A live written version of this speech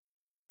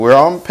We're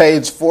on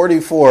page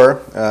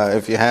 44,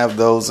 if you have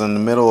those in the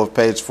middle of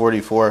page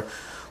 44,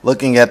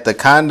 looking at the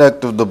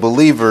conduct of the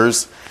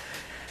believers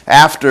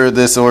after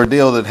this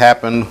ordeal that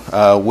happened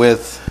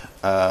with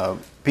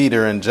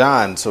Peter and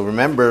John. So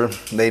remember,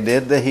 they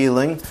did the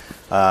healing.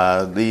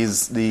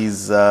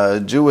 These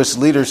Jewish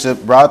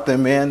leadership brought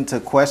them in to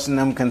question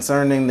them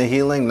concerning the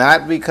healing,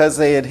 not because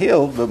they had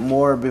healed, but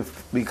more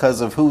because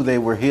of who they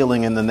were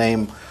healing in the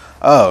name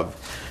of.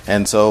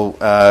 And so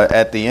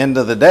at the end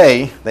of the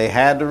day, they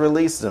had to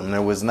release them.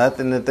 There was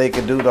nothing that they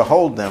could do to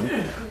hold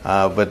them,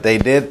 but they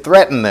did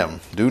threaten them.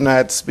 Do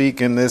not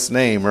speak in this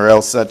name, or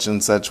else such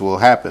and such will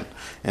happen.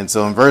 And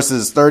so in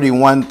verses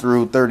 31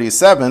 through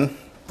 37,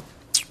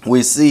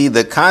 we see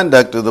the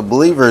conduct of the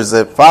believers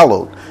that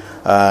followed.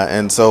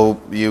 And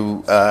so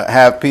you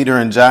have Peter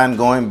and John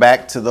going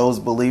back to those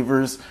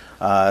believers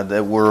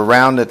that were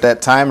around at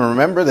that time. And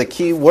remember, the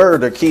key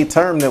word or key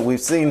term that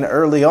we've seen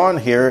early on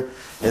here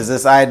is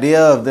this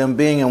idea of them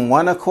being in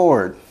one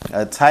accord,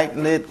 a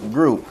tight-knit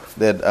group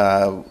that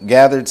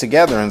gathered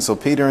together. And so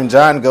Peter and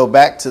John go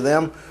back to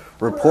them,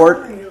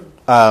 report.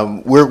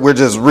 We're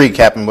just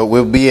recapping, but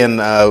we'll be in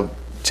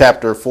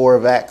chapter 4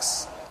 of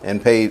Acts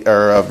and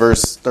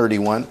verse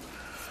 31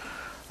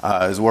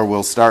 is where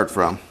we'll start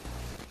from.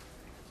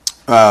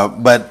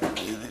 But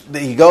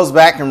he goes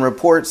back and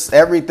reports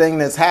everything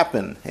that's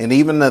happened, and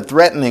even the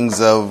threatenings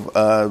of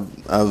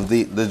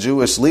the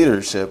Jewish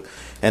leadership.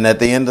 And at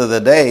the end of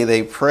the day,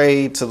 they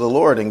pray to the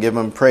Lord and give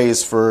him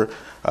praise for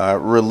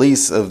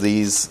release of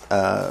these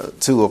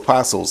two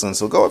apostles. And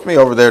so go with me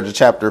over there to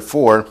chapter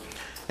 4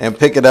 and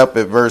pick it up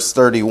at verse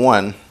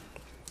 31.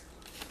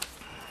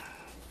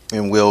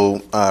 And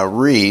we'll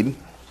read.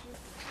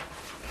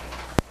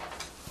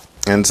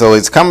 And so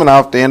he's coming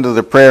off the end of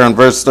the prayer in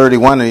verse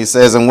 31, and he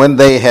says, "And when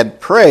they had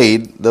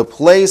prayed, the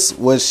place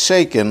was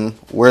shaken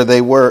where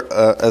they were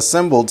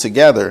assembled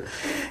together,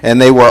 and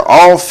they were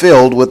all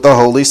filled with the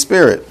Holy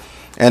Spirit.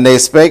 And they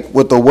spake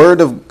the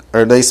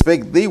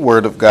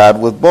word of God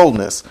with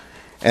boldness.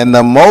 And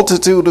the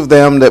multitude of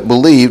them that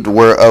believed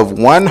were of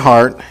one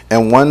heart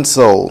and one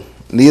soul.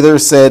 Neither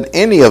said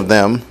any of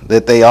them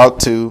that they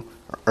ought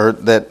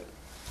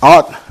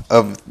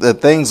of the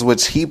things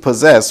which he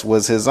possessed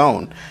was his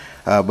own,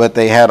 but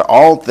they had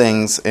all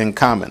things in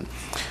common.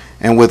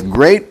 And with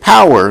great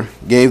power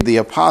gave the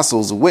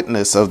apostles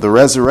witness of the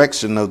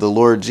resurrection of the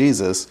Lord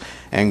Jesus,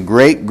 and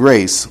great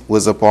grace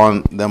was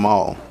upon them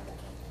all.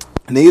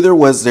 Neither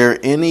was there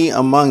any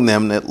among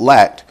them that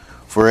lacked,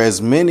 for as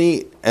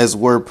many as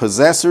were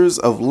possessors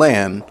of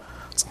land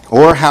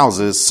or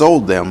houses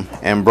sold them,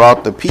 and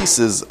brought the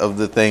pieces of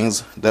the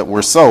things that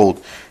were sold,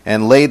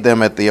 and laid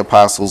them at the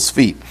apostles'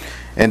 feet.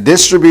 And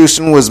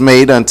distribution was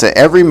made unto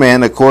every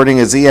man according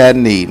as he had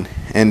need.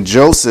 And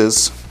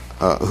Joseph,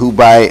 who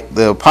by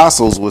the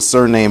apostles was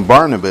surnamed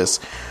Barnabas,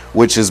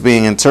 which is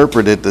being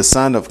interpreted the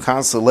son of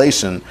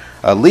consolation,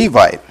 a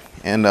Levite,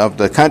 and of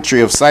the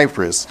country of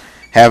Cyprus,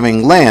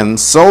 having land,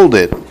 sold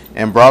it,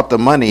 and brought the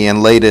money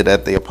and laid it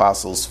at the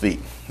apostles'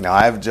 feet." Now,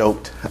 I've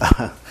joked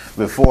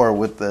before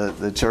with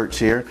the church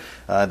here.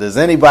 Does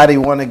anybody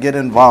want to get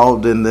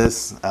involved in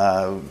this,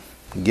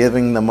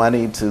 giving the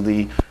money to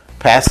the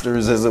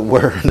pastors, as it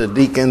were, the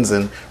deacons,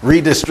 and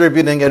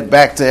redistributing it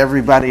back to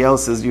everybody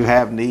else as you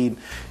have need?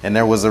 And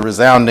there was a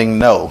resounding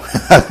no,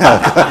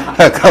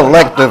 a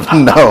collective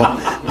no,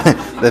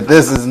 that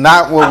this is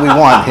not what we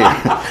want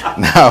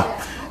here.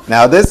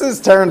 Now, this has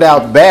turned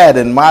out bad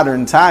in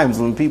modern times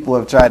when people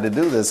have tried to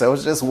do this. I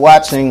was just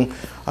watching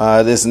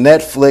this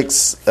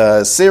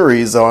Netflix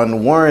series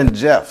on Warren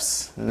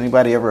Jeffs.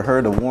 Anybody ever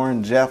heard of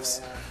Warren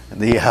Jeffs?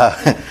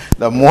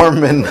 The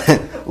Mormon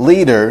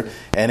leader,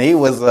 and he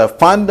was a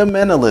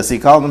fundamentalist. He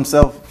called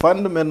himself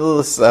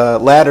Fundamentalist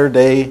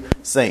Latter-day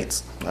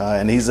Saints,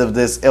 and he's of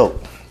this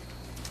ilk.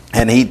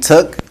 And he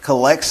took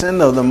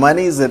collection of the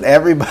monies that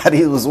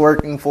everybody was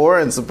working for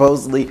and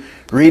supposedly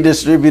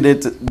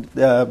redistributed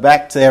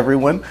back to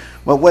everyone.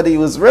 But what he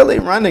was really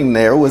running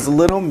there was a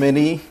little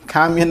mini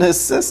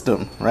communist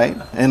system, right?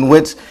 In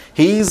which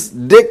he's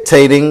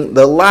dictating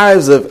the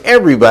lives of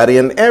everybody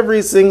and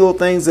every single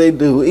thing they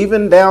do,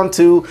 even down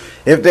to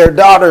if their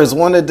daughters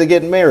wanted to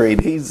get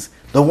married, he's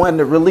the one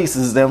that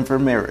releases them for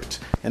marriage.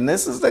 And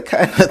this is the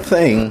kind of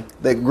thing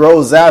that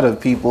grows out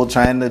of people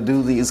trying to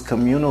do these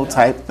communal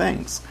type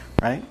things,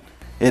 right?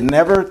 It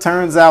never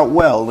turns out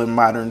well in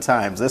modern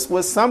times. This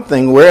was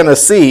something we're going to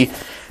see,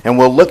 and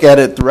we'll look at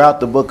it throughout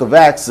the book of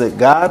Acts, that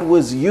God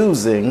was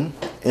using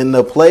in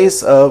the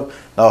place of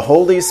the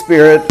Holy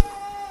Spirit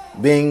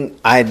being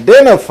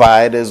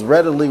identified as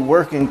readily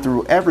working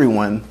through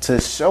everyone to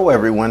show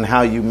everyone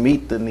how you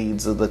meet the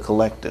needs of the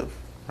collective,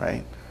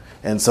 right?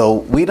 And so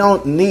we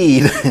don't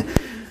need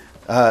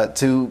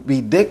to be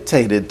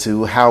dictated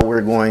to how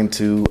we're going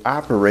to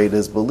operate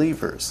as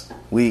believers.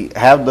 We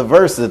have the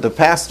verse that the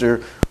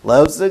pastor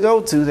loves to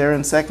go to there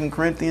in 2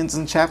 Corinthians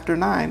in chapter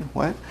 9.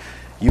 What?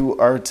 You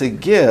are to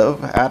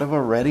give out of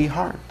a ready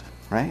heart,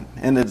 right?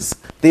 And it's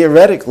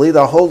theoretically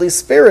the Holy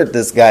Spirit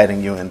that's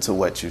guiding you into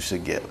what you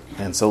should give.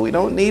 And so we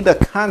don't need a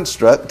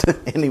construct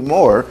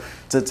anymore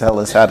to tell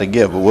us how to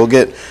give. But we'll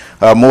get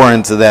more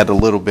into that a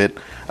little bit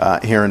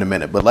here in a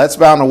minute. But let's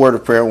bow in a word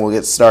of prayer, and we'll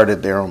get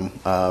started there on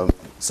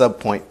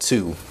subpoint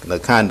 2, the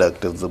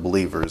conduct of the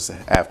believers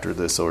after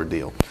this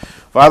ordeal.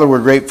 Father,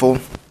 we're grateful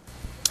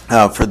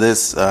for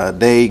this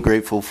day,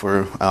 grateful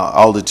for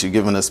all that you've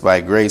given us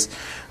by grace,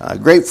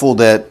 grateful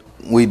that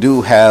we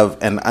do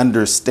have an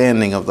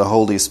understanding of the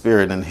Holy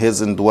Spirit and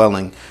his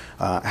indwelling,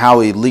 how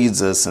he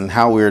leads us and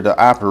how we're to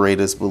operate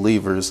as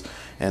believers,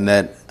 and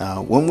that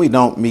when we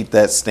don't meet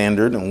that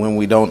standard and when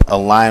we don't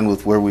align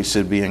with where we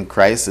should be in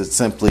Christ, it's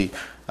simply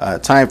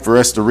time for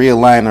us to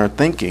realign our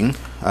thinking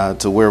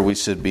to where we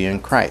should be in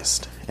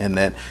Christ, and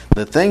that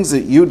the things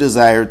that you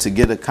desire to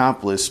get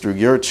accomplished through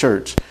your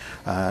church,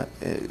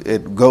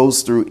 it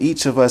goes through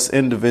each of us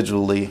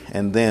individually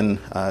and then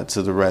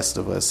to the rest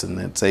of us, and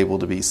it's able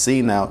to be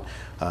seen out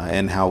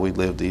in how we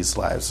live these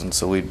lives. And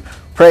so we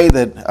pray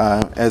that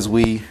as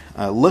we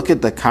look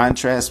at the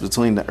contrast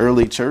between the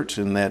early church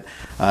and that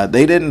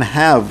they didn't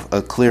have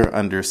a clear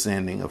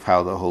understanding of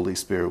how the Holy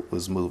Spirit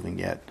was moving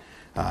yet,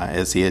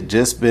 as he had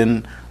just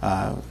been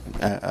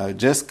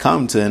just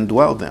come to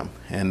indwell them,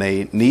 and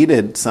they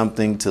needed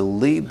something to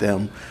lead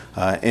them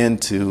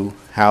into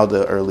how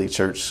the early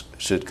church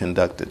should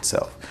conduct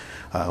itself.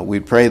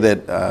 We pray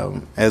that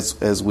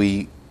as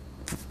we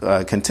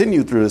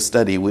continue through the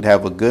study, we'd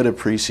have a good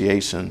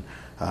appreciation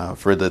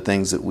for the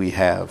things that we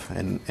have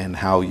and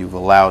how you've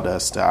allowed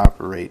us to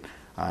operate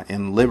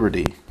in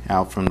liberty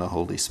out from the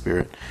Holy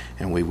Spirit,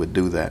 and we would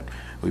do that.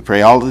 We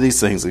pray all of these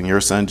things in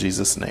your Son,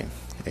 Jesus' name.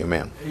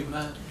 Amen.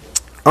 Amen.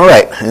 All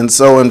right, and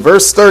so in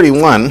verse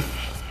 31,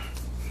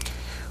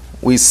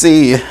 we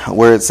see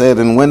where it said,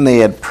 and when they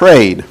had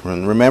prayed,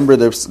 and remember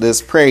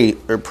this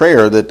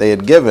prayer that they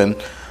had given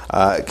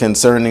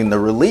concerning the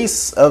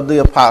release of the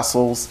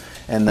apostles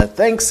and the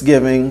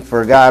thanksgiving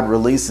for God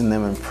releasing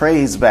them and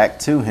praise back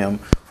to him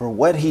for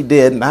what he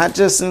did, not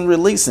just in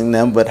releasing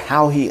them, but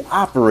how he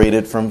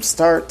operated from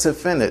start to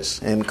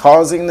finish in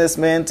causing this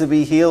man to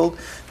be healed,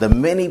 the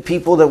many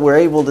people that were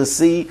able to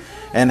see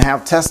and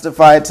have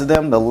testified to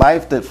them the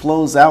life that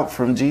flows out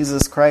from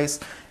Jesus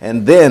Christ,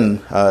 and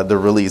then the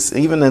release,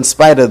 even in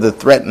spite of the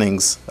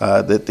threatenings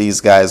that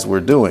these guys were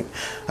doing.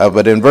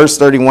 But in verse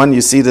 31,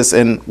 you see this,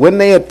 and when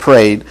they had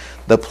prayed,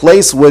 the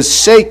place was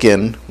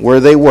shaken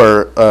where they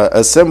were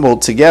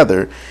assembled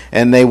together,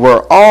 and they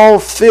were all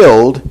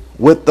filled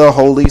with the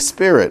Holy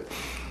Spirit.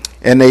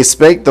 And they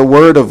spake the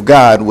word of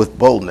God with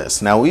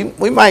boldness. Now,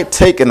 we might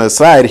take an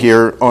aside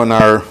here on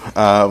our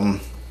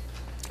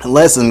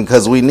lesson,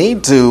 because we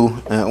need to,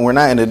 we're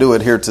not going to do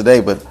it here today,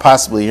 but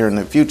possibly here in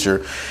the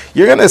future.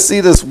 You're going to see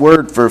this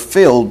word for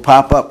filled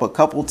pop up a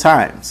couple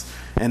times.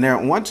 And I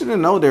want you to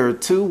know there are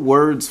 2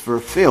 words for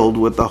filled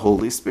with the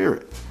Holy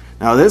Spirit.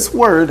 Now, this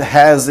word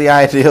has the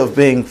idea of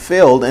being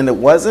filled, and it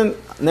wasn't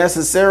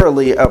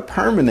necessarily a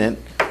permanent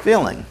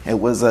filling. It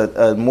was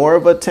a more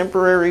of a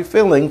temporary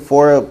filling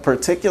for a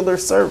particular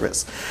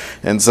service.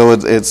 And so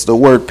it's the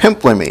word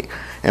pimplemy,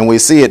 and we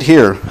see it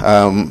here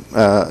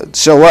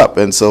show up.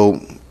 And so,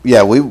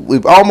 yeah, we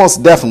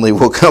almost definitely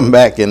will come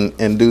back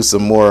and do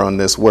some more on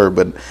this word,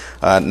 but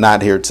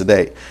not here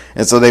today.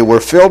 And so they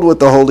were filled with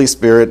the Holy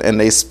Spirit, and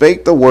they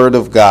spake the word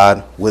of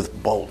God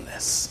with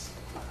boldness,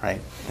 right?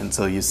 And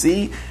so you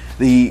see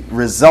the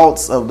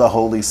results of the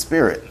Holy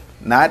Spirit.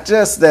 Not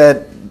just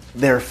that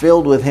they're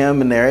filled with him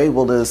and they're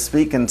able to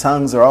speak in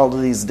tongues or all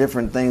of these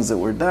different things that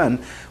were done,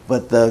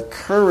 but the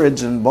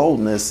courage and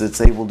boldness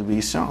that's able to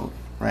be shown,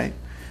 right?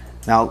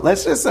 Now,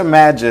 let's just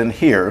imagine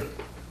here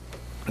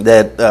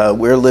that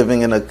we're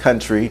living in a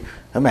country.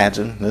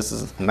 Imagine, this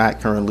is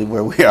not currently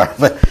where we are,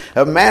 but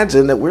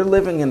imagine that we're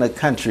living in a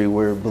country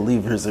where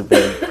believers are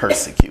being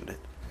persecuted,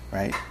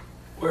 right?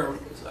 Where?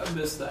 I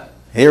missed that.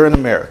 Here in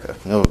America.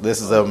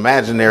 This is an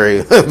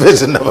imaginary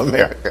vision of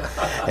America.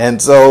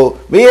 And so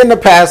me and the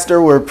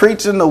pastor were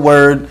preaching the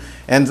word,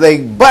 and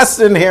they bust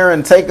in here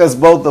and take us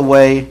both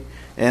away,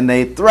 and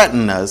they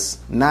threaten us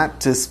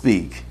not to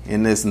speak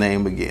in this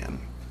name again.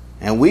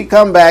 And we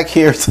come back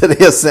here to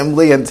the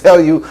assembly and tell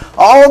you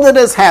all that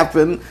has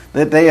happened,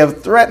 that they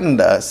have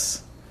threatened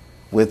us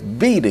with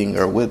beating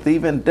or with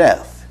even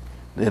death,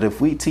 that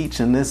if we teach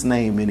in this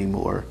name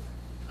anymore.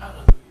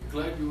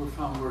 Glad you were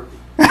found worthy.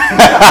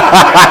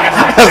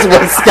 That's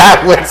what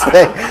Scott would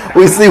say.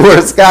 We see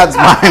where Scott's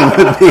mind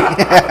would be.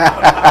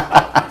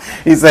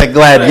 He said,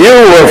 glad you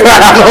were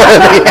found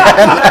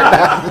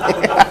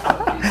worthy.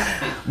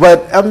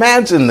 But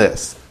imagine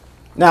this.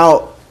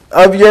 Now,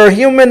 of your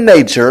human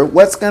nature,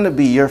 what's going to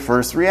be your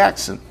first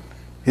reaction?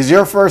 Is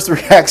your first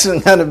reaction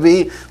going to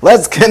be,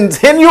 let's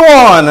continue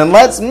on and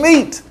let's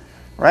meet,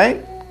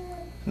 right?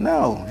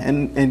 No.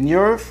 In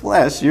your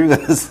flesh, you're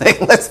going to say,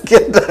 let's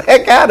get the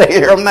heck out of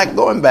here. I'm not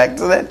going back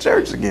to that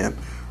church again,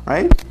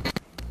 right?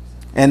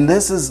 And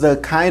this is the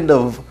kind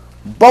of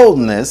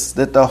boldness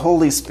that the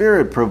Holy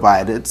Spirit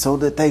provided so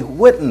that they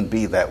wouldn't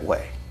be that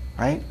way,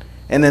 right?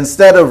 And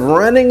instead of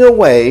running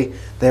away,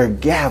 they're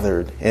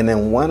gathered and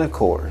in one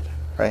accord,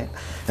 right?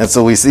 And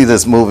so we see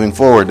this moving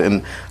forward.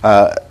 And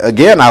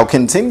again, I'll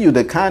continue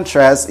to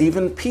contrast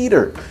even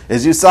Peter.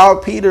 As you saw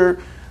Peter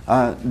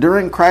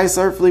during Christ's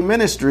earthly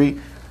ministry,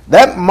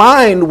 that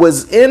mind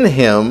was in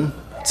him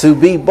to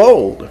be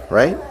bold,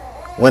 right?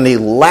 When he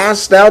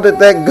lashed out at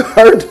that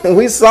guard,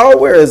 we saw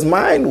where his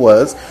mind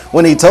was.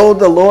 When he told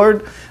the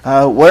Lord,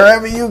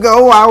 wherever you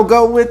go, I'll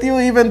go with you,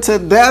 even to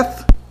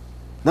death.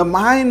 The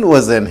mind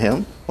was in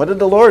him. What did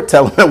the Lord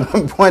tell him at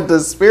one point? The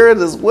spirit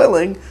is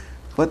willing,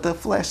 but the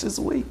flesh is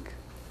weak,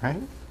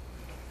 right?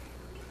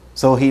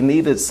 So he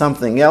needed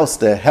something else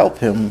to help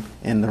him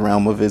in the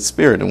realm of his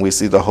spirit. And we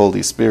see the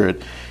Holy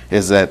Spirit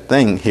is that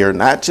thing here,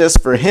 not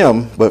just for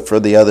him, but for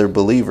the other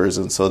believers.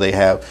 And so they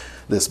have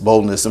this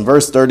boldness. In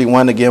verse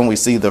 31, again, we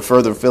see the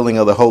further filling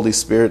of the Holy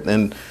Spirit.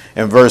 And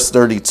in verse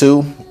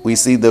 32, we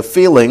see the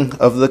feeling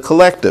of the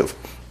collective.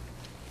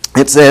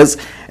 It says,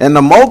 and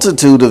the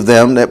multitude of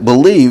them that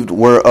believed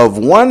were of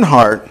one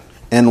heart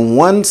and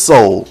one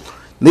soul.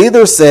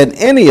 Neither said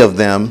any of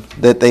them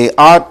that they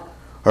ought,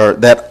 or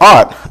that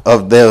aught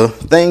of the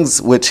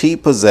things which he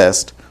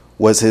possessed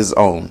was his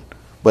own,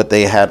 but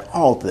they had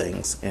all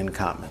things in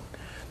common.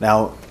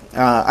 Now,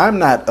 I'm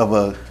not of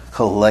a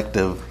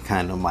collective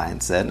kind of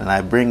mindset, and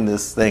I bring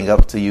this thing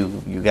up to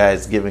you, you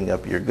guys giving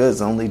up your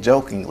goods only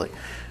jokingly.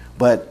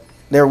 But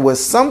there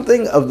was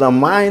something of the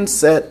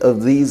mindset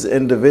of these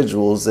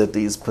individuals that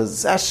these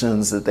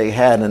possessions that they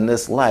had in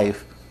this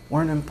life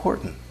weren't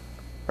important,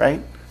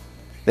 right?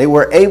 They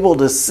were able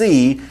to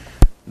see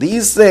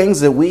these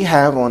things that we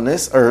have on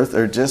this earth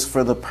are just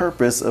for the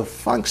purpose of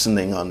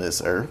functioning on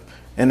this earth.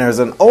 And there's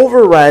an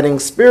overriding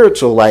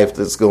spiritual life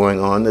that's going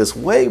on that's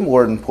way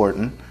more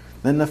important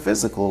than the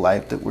physical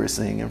life that we're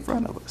seeing in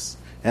front of us.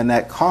 And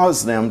that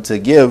caused them to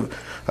give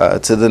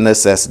to the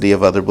necessity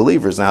of other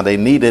believers. Now, they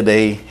needed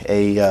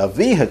a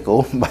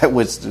vehicle by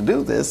which to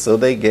do this, so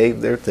they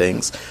gave their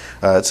things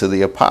to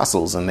the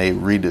apostles, and they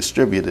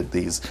redistributed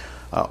these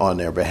on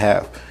their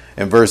behalf.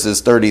 In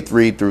verses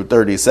 33 through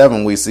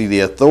 37, we see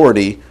the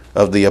authority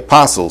of the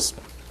apostles.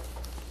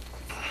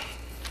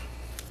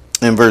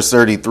 In verse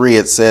 33,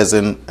 it says,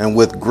 and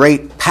with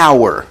great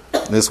power.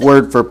 This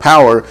word for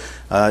power,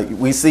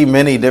 we see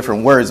many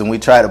different words, and we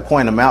try to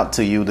point them out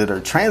to you that are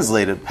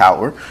translated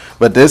power.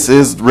 But this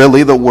is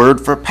really the word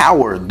for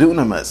power,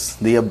 dunamis,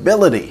 the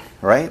ability,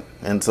 right?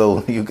 And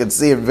so you can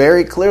see it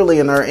very clearly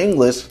in our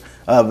English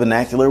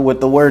vernacular with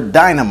the word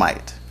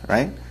dynamite,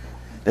 right?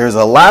 There's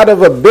a lot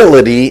of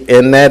ability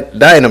in that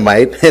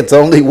dynamite. It's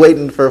only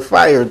waiting for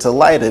fire to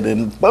light it,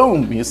 and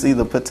boom, you see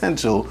the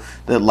potential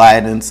that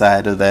lied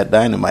inside of that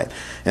dynamite.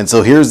 And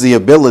so here's the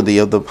ability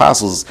of the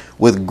apostles.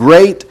 With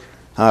great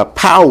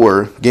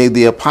power gave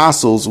the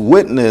apostles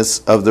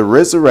witness of the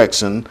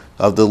resurrection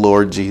of the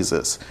Lord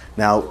Jesus.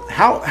 Now,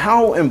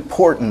 how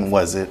important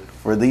was it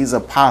for these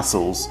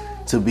apostles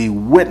to be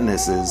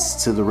witnesses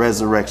to the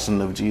resurrection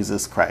of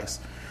Jesus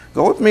Christ?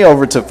 Go with me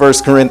over to 1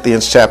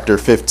 Corinthians chapter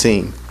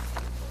 15.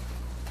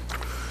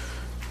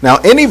 Now,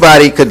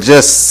 anybody could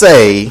just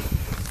say,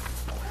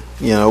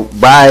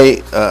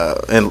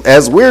 and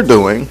as we're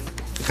doing,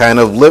 kind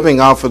of living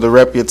off of the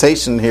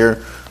reputation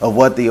here of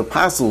what the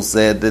apostles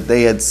said, that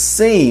they had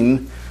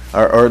seen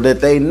or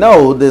that they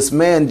know this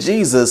man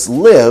Jesus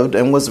lived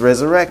and was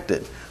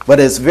resurrected.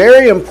 But it's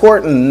very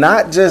important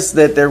not just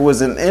that there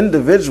was an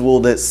individual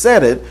that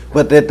said it,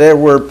 but that there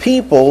were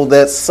people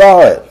that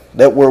saw it,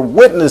 that were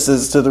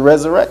witnesses to the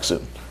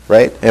resurrection,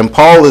 right? And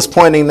Paul is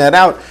pointing that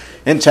out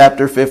in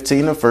chapter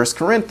 15 of 1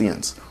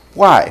 Corinthians.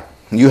 Why?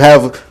 You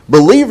have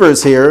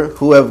believers here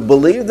who have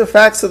believed the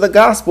facts of the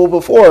gospel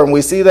before, and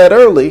we see that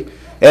early,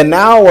 and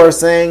now are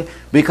saying,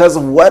 because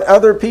of what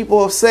other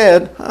people have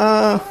said,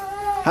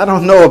 I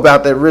don't know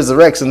about that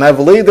resurrection. I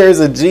believe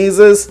there's a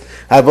Jesus.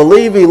 I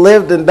believe he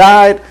lived and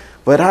died,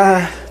 but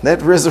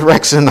that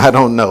resurrection, I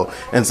don't know.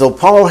 And so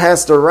Paul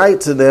has to write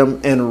to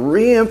them and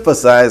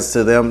reemphasize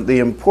to them the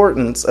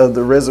importance of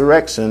the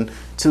resurrection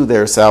to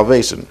their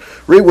salvation.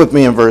 Read with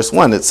me in verse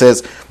 1. It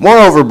says,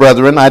 moreover,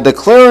 brethren, I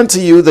declare unto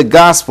you the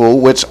gospel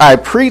which I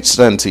preached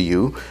unto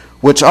you,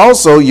 which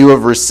also you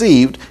have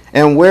received,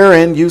 and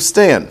wherein you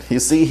stand. You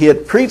see, he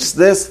had preached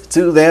this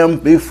to them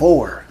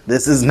before.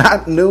 This is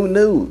not new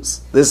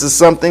news. This is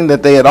something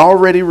that they had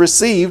already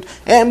received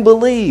and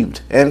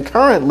believed, and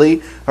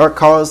currently are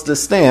caused to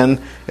stand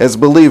as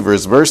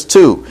believers. Verse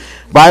 2,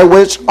 by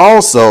which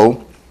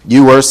also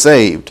you are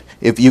saved,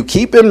 if you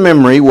keep in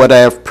memory what I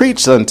have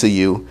preached unto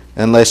you,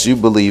 unless you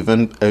have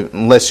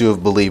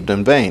believed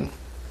in vain.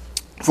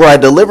 For I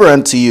deliver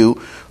unto you,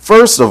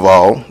 first of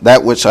all,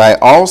 that which I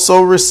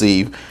also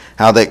received,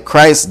 how that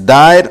Christ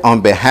died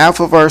on behalf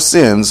of our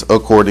sins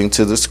according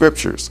to the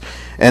Scriptures,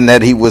 and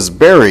that he was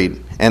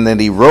buried, and that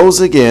he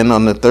rose again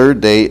on the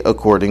third day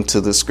according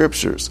to the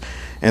Scriptures.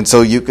 And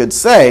so you could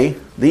say,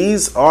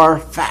 these are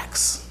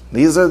facts.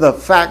 These are the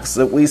facts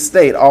that we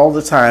state all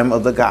the time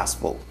of the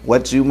gospel,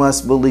 what you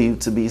must believe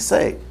to be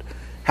saved.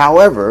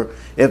 However,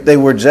 if they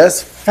were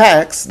just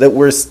facts that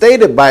were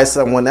stated by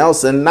someone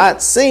else and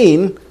not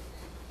seen,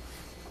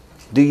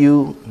 do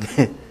you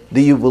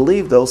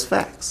believe those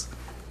facts?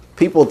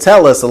 People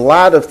tell us a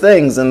lot of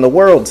things in the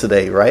world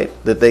today, right,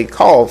 that they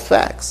call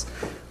facts,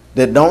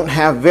 that don't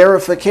have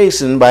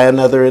verification by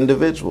another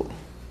individual,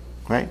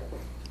 right?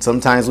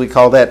 Sometimes we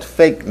call that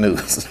fake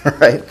news,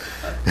 right?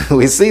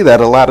 We see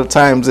that a lot of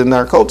times in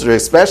our culture,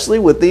 especially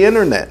with the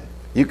internet.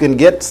 You can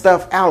get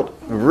stuff out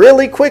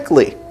really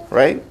quickly,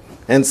 right?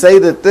 And say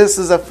that this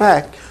is a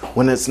fact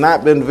when it's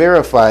not been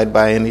verified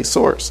by any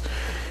source.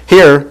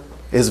 Here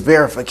is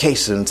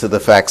verification to the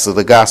facts of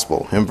the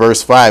gospel. In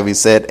verse 5, he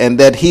said, and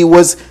that he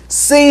was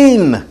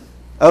seen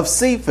of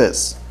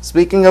Cephas,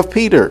 speaking of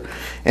Peter,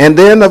 and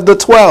then of the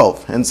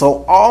 12. And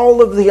so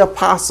all of the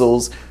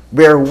apostles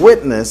bear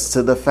witness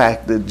to the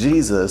fact that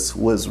Jesus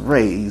was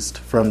raised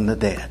from the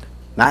dead.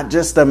 Not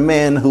just a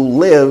man who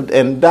lived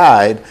and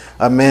died,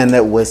 a man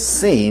that was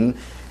seen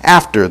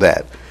after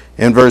that.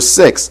 In verse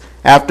 6,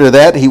 after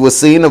that he was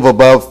seen of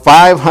above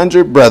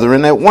 500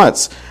 brethren at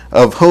once,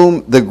 of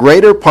whom the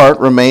greater part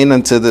remain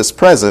unto this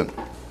present,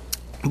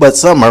 but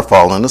some are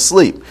fallen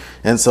asleep.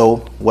 And so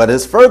what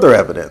is further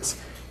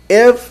evidence?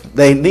 If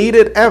they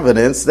needed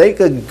evidence, they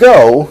could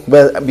go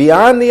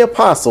beyond the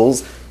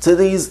apostles to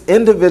these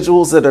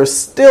individuals that are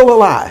still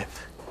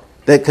alive,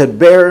 that could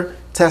bear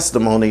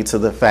testimony to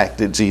the fact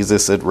that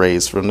Jesus had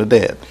raised from the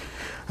dead.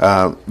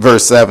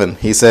 Verse 7,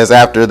 he says,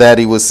 after that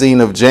he was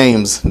seen of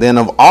James, then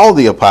of all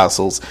the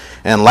apostles,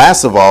 and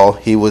last of all,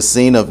 he was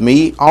seen of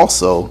me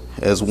also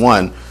as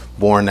one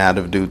born out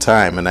of due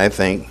time. And I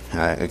think,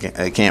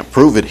 I can't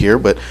prove it here,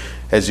 but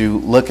as you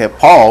look at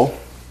Paul,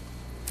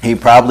 he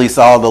probably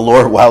saw the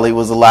Lord while he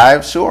was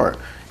alive, sure.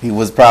 He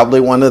was probably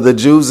one of the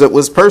Jews that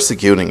was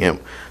persecuting him.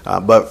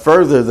 But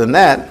further than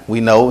that, we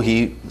know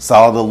he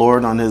saw the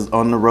Lord on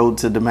the road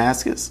to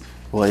Damascus.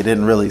 Well, he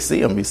didn't really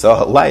see him. He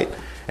saw a light.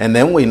 And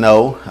then we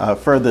know,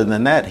 further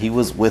than that, he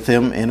was with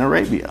him in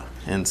Arabia.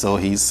 And so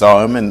he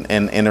saw him and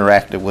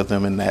interacted with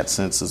him in that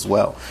sense as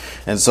well.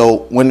 And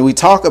so when we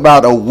talk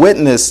about a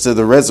witness to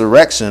the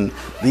resurrection,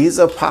 these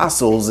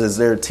apostles, as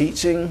they're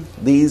teaching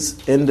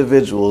these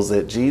individuals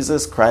that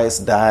Jesus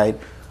Christ died,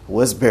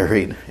 was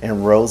buried,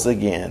 and rose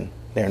again,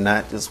 they're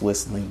not just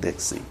whistling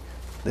Dixie.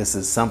 This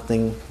is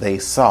something they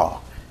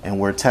saw and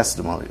were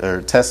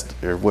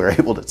were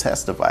able to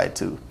testify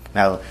to.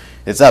 Now,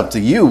 it's up to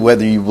you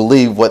whether you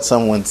believe what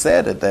someone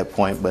said at that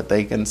point, but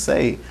they can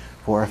say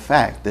for a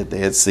fact that they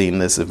had seen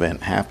this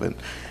event happen.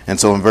 And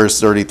so in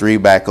verse 33,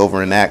 back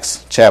over in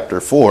Acts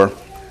chapter 4,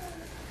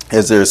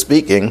 as they're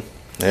speaking,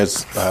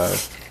 there's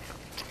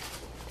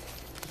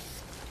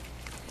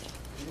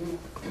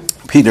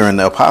Peter and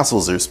the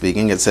apostles are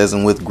speaking. It says,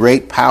 and with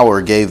great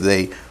power gave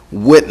they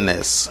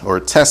witness or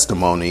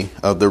testimony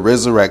of the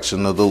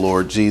resurrection of the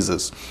Lord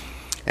Jesus.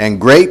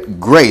 And great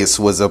grace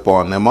was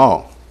upon them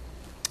all.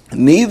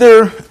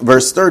 Neither,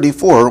 verse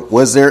 34,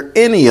 was there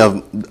any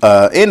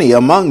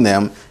among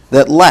them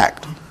that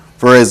lacked.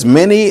 For as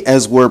many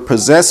as were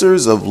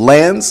possessors of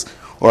lands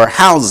or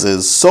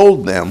houses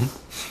sold them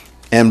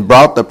and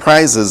brought the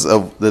prices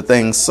of the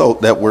things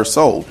that were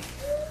sold.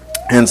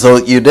 And so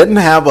you didn't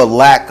have a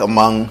lack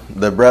among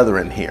the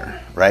brethren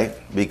here, right?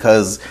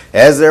 Because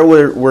as there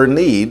were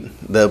need,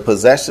 the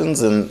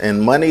possessions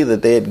and money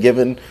that they had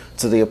given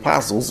to the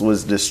apostles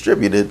was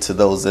distributed to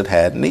those that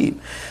had need.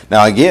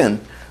 Now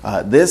again,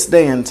 this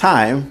day and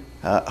time,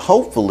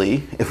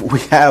 hopefully, if we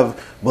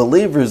have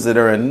believers that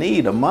are in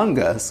need among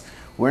us,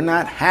 we're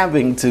not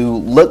having to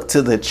look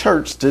to the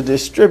church to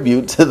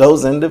distribute to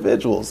those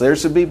individuals. There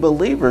should be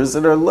believers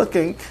that are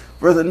looking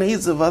for the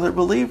needs of other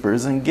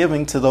believers and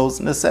giving to those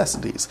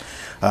necessities.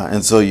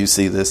 And so you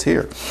see this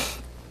here.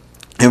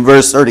 In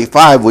verse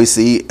 35, we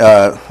see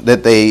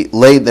that they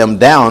laid them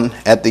down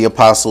at the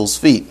apostles'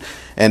 feet,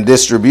 and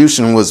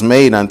distribution was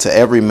made unto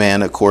every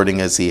man according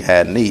as he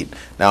had need.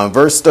 Now in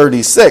verse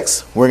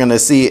 36, we're going to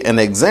see an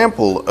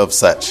example of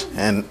such.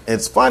 And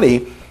it's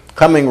funny,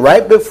 coming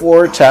right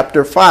before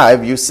chapter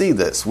 5, you see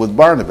this with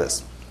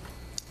Barnabas.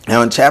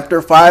 Now in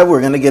chapter 5, we're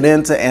going to get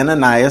into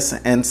Ananias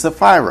and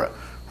Sapphira,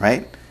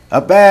 right?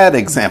 A bad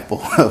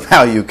example of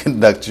how you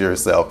conduct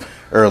yourself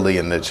early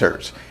in the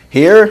church.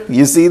 Here,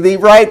 you see the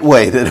right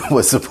way that it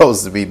was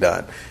supposed to be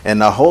done.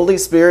 And the Holy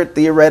Spirit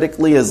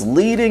theoretically is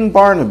leading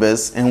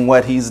Barnabas in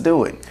what he's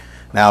doing.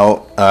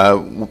 Now,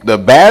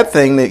 the bad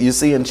thing that you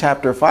see in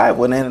chapter 5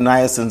 with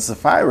Ananias and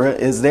Sapphira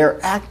is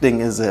they're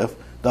acting as if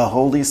the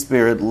Holy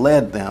Spirit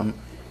led them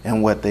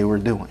in what they were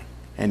doing.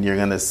 And you're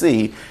going to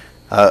see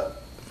a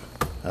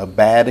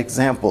bad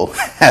example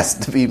has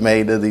to be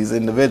made of these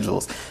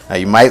individuals. Now,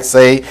 you might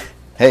say,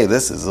 hey,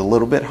 this is a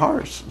little bit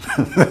harsh.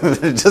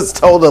 They just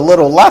told a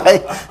little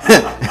lie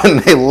and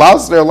they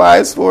lost their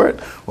lives for it.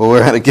 Well, we're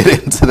going to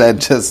get into that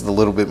just a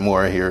little bit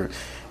more here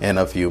in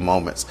a few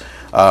moments.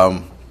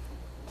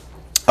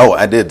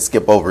 I did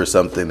skip over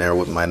something there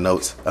with my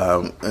notes.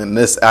 And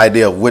this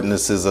idea of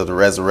witnesses of the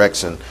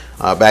resurrection,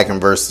 back in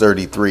verse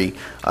 33,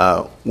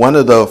 one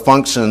of the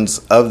functions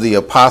of the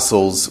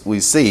apostles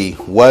we see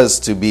was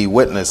to be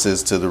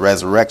witnesses to the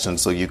resurrection.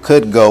 So you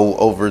could go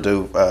over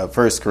to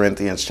 1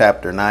 Corinthians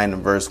chapter 9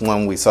 and verse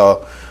 1. We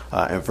saw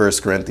in 1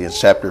 Corinthians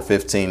chapter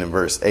 15 and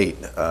verse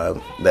 8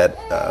 that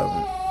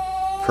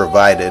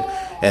provided.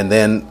 And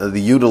then the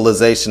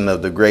utilization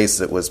of the grace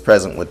that was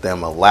present with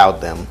them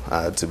allowed them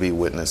to be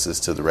witnesses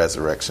to the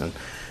resurrection.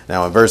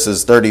 Now in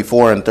verses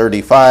 34 and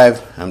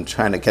 35, I'm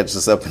trying to catch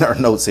this up in our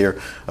notes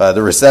here,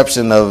 the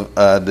reception of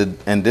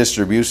and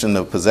distribution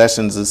of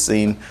possessions is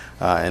seen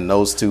in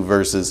those two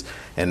verses,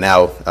 and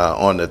now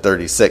on to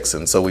 36.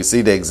 And so we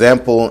see the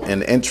example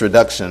and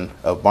introduction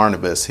of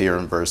Barnabas here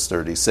in verse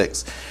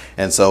 36.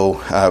 And so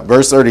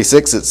verse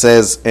 36, it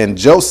says, and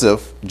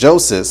Joseph,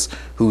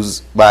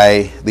 who's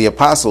by the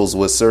apostles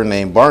was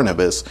surnamed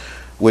Barnabas,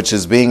 which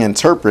is being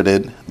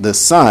interpreted the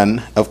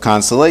son of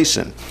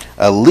consolation,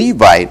 a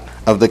Levite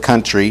of the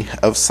country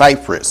of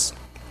Cyprus,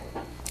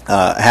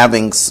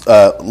 having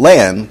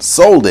land,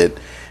 sold it,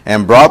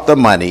 and brought the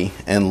money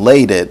and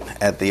laid it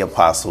at the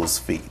apostles'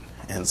 feet.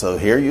 And so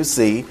here you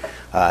see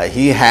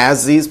he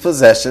has these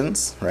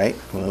possessions, right?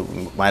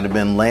 Might have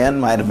been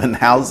land, might have been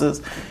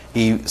houses.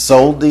 He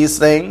sold these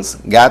things,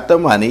 got the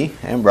money,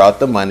 and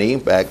brought the money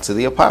back to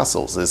the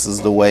apostles. This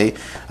is the way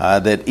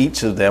that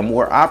each of them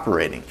were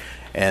operating.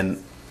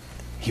 And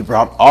he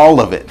brought all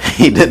of it.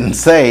 He didn't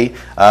say,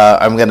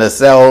 I'm going to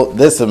sell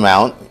this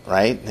amount,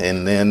 right?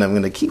 And then I'm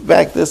going to keep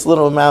back this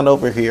little amount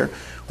over here,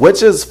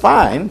 which is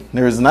fine.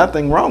 There's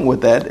nothing wrong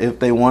with that if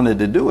they wanted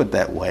to do it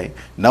that way.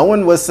 No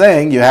one was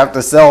saying you have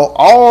to sell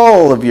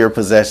all of your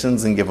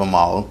possessions and give them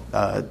all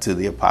to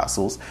the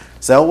apostles.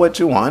 Sell what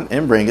you want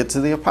and bring it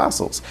to the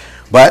apostles.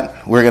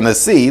 But we're going to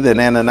see that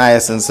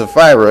Ananias and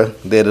Sapphira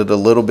did it a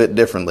little bit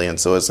differently. And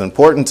so it's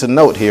important to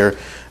note here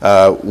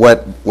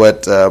what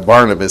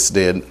Barnabas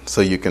did,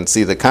 so you can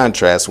see the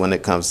contrast when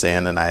it comes to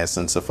Ananias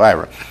and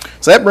Sapphira.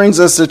 So that brings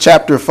us to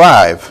chapter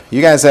 5.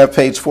 You guys have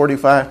page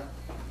 45?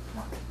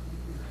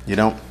 You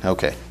don't?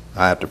 Okay.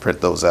 I have to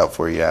print those out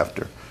for you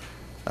after.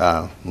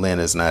 Lynn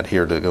is not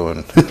here to go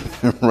and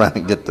run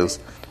and get those.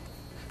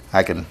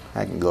 I can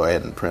go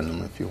ahead and print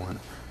them if you want.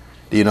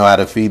 Do you know how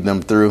to feed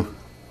them through?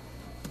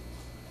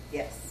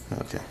 Yes.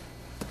 Okay.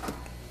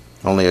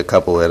 Only a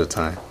couple at a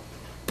time.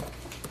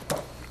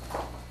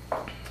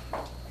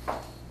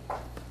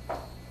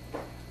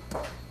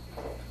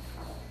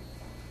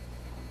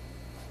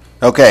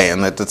 Okay,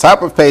 and at the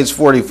top of page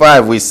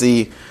 45, we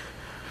see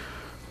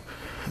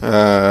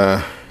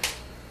the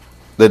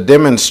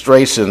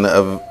demonstration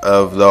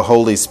of the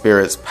Holy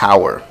Spirit's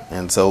power.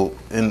 And so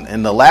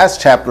in the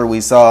last chapter,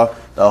 we saw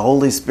the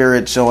Holy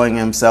Spirit showing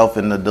himself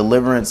in the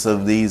deliverance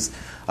of these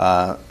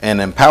and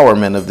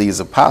empowerment of these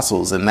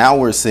apostles. And now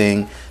we're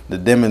seeing the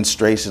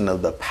demonstration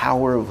of the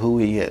power of who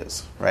he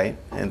is, right?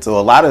 And so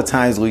a lot of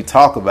times we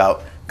talk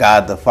about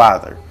God the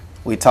Father.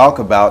 We talk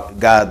about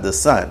God the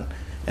Son.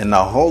 And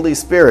the Holy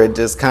Spirit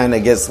just kind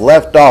of gets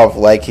left off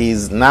like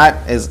he's not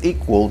as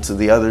equal to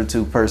the other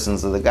two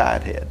persons of the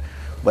Godhead.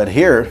 But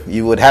here,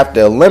 you would have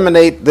to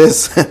eliminate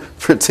this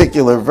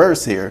particular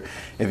verse here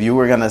if you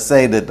were going to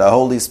say that the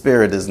Holy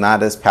Spirit is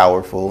not as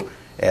powerful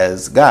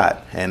as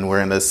God. And we're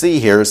going to see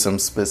here some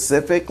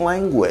specific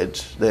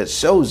language that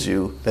shows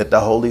you that the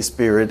Holy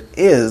Spirit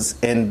is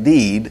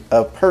indeed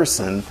a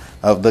person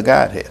of the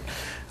Godhead.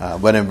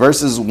 But in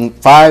verses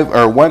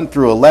 1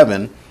 through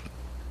 11,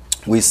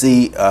 we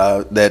see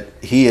that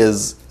he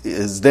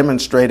is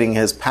demonstrating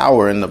his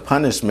power in the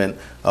punishment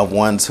of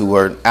ones who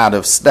are out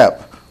of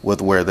step with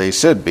where they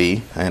should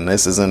be, and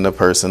this is in the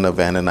person of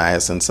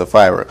Ananias and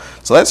Sapphira.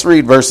 So let's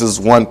read verses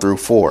 1 through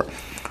 4.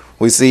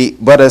 We see,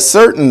 but a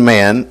certain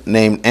man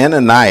named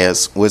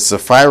Ananias with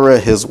Sapphira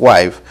his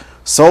wife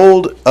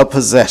sold a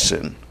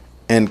possession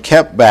and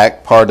kept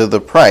back part of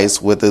the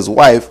price with his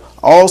wife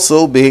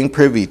also being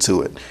privy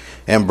to it,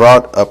 and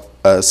brought up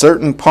a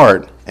certain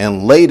part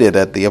and laid it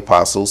at the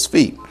apostles'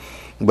 feet.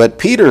 But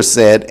Peter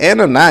said,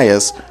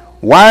 Ananias,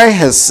 why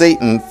has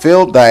Satan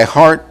filled thy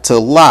heart to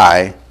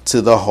lie to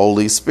the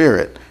Holy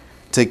Spirit,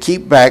 to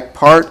keep back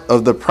part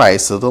of the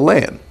price of the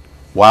land?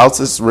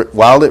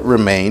 While it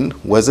remained,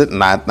 was it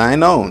not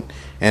thine own?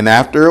 And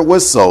after it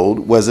was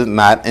sold, was it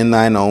not in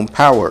thine own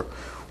power?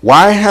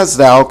 Why hast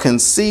thou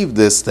conceived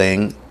this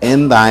thing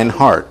in thine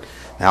heart?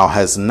 Thou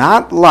hast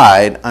not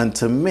lied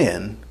unto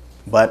men,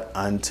 but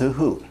unto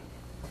who?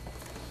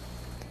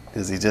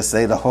 Does he just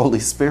say the Holy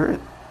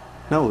Spirit?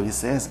 No, he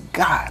says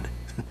God.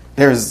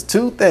 There's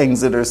two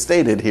things that are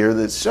stated here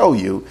that show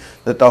you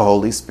that the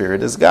Holy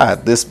Spirit is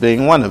God, this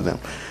being one of them.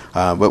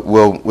 But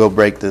we'll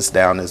break this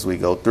down as we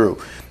go through.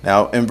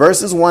 Now, in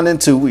verses 1 and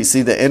 2, we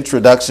see the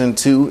introduction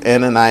to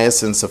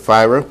Ananias and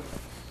Sapphira.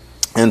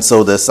 And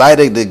so the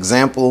cited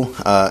example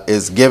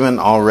is given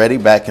already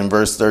back in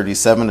verse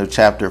 37 of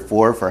chapter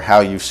 4 for how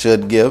you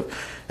should give.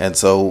 And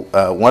so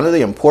one of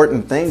the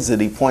important things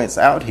that he points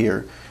out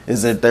here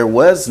is that there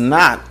was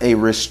not a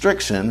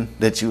restriction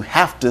that you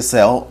have to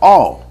sell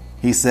all.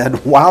 He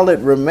said, while it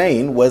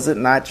remained, was it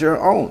not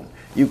your own?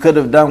 You could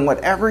have done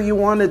whatever you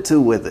wanted to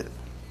with it,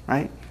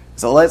 right?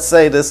 So let's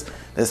say this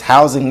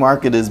housing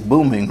market is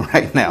booming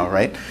right now,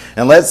 right?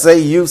 And let's say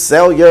you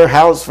sell your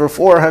house for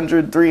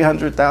 $400,000,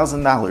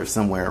 $300,000,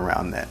 somewhere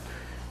around that.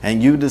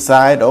 And you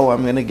decide,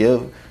 I'm going to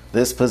give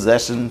this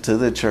possession to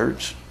the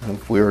church,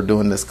 if we were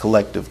doing this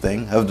collective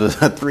thing, of the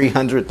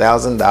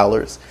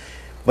 $300,000.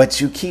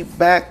 But you keep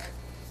back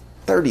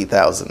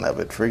 $30,000 of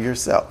it for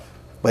yourself.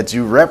 But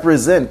you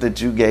represent that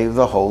you gave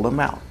the whole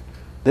amount.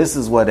 This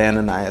is what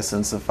Ananias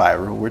and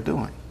Sapphira were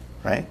doing,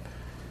 right?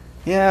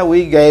 Yeah,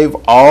 we gave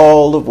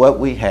all of what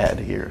we had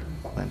here.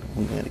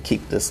 We're going to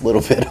keep this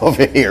little bit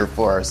over here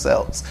for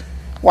ourselves.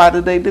 Why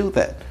did they do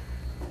that?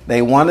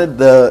 They wanted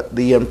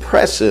the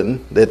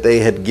impression that they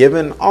had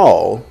given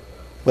all,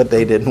 but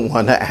they didn't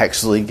want to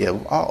actually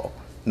give all.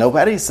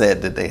 Nobody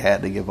said that they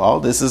had to give all.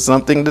 This is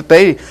something that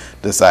they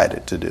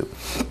decided to do.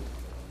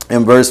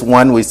 In verse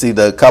 1, we see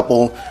the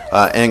couple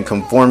in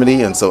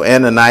conformity. And so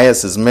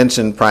Ananias is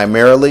mentioned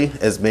primarily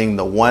as being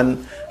the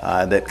one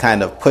that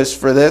kind of pushed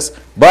for this.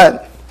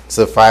 But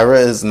Sapphira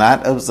is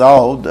not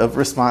absolved of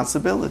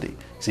responsibility.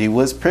 She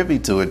was privy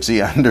to it.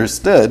 She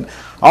understood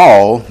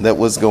all that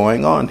was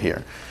going on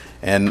here.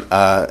 And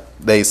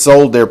they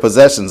sold their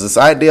possessions. This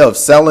idea of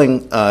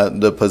selling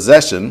the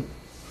possession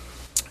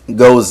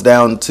goes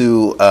down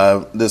to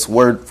this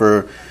word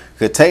for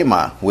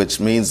katema, which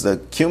means the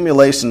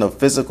accumulation of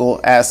physical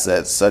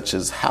assets such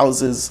as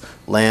houses,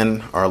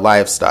 land, or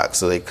livestock.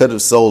 So they could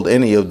have sold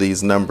any of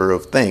these number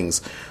of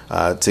things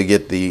to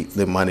get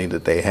the money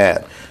that they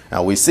had.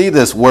 Now we see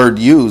this word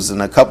used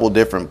in a couple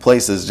different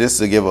places just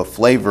to give a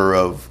flavor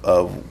of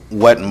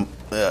what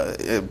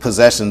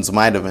possessions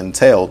might have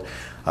entailed.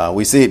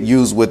 We see it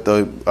used with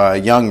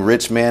the young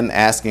rich man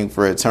asking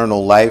for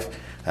eternal life,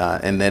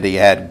 and that he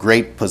had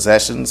great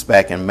possessions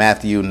back in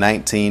Matthew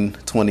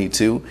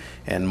 19:22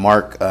 and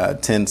Mark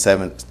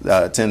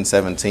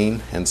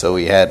 10:17. And so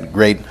he had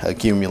great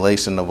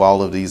accumulation of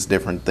all of these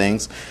different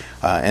things.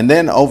 And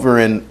then over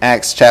in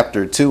Acts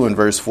chapter 2 and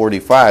verse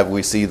 45,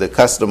 we see the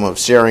custom of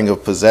sharing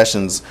of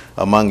possessions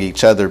among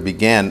each other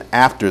began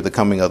after the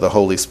coming of the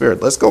Holy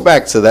Spirit. Let's go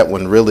back to that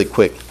one really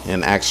quick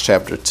in Acts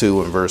chapter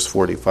 2 and verse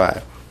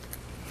 45.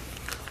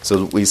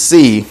 So we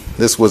see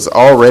this was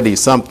already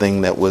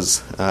something that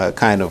was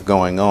kind of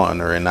going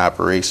on or in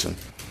operation.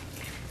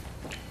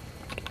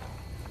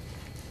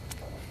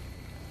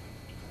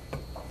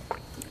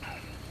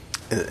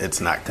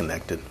 It's not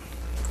connected.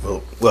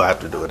 We'll have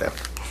to do it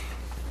after.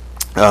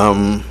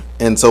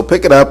 And so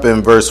pick it up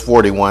in verse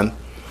 41.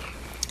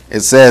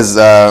 It says,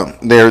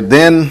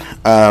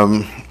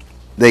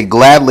 they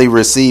gladly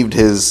received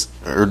his,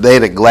 or they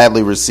that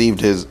gladly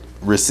received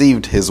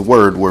his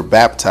word were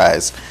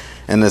baptized.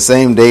 And the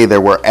same day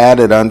there were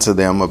added unto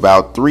them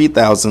about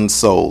 3,000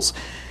 souls.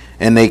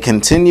 And they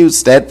continued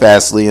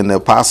steadfastly in the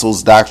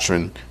apostles'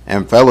 doctrine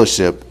and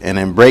fellowship, and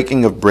in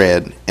breaking of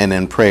bread, and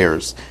in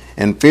prayers.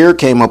 And fear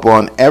came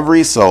upon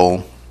every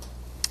soul,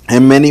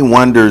 and many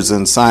wonders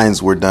and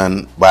signs were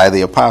done by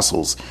the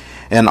apostles.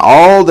 And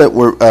all that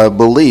were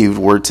believed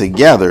were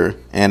together,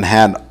 and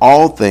had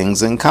all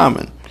things in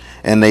common.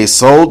 And they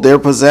sold their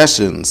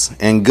possessions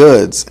and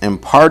goods,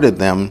 and parted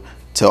them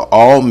to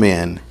all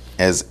men,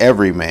 as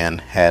every man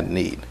had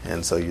need.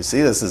 And so you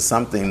see, this is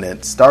something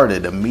that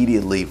started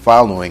immediately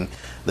following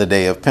the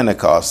day of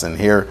Pentecost, and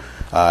here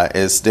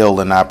is still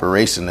in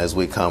operation as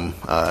we come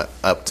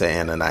up to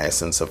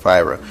Ananias and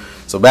Sapphira.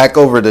 So back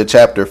over to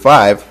chapter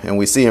 5, and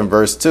we see in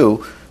verse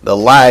 2 the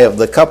lie of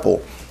the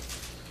couple.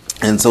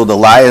 And so the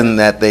lie in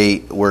that they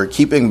were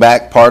keeping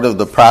back part of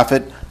the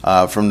profit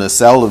from the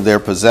sale of their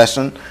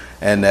possession,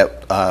 and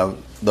that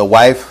the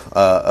wife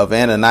of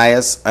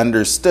Ananias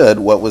understood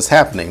what was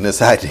happening,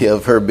 this idea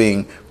of her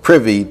being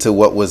privy to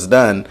what was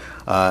done.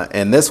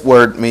 And this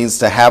word means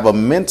to have a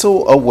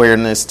mental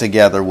awareness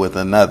together with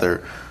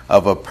another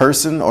of a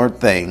person or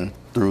thing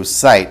through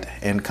sight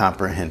and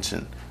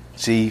comprehension.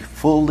 She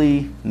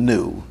fully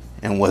knew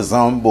and was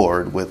on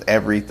board with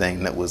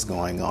everything that was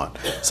going on.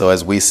 So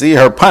as we see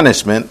her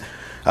punishment,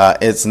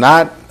 it's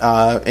not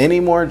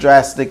any more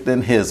drastic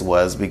than his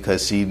was,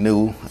 because she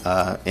knew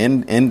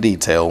in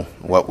detail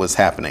what was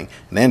happening.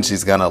 And then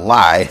she's going to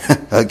lie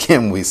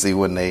again, we see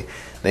when they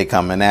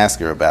come and ask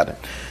her about it.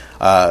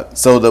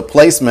 So the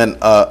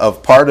placement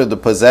of part of the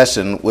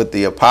possession with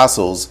the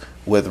apostles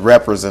with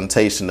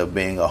representation of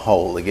being a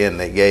whole. Again,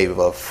 they gave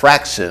a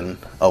fraction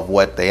of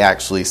what they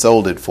actually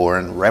sold it for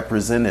and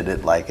represented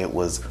it like it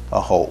was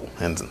a whole.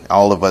 And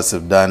all of us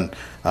have done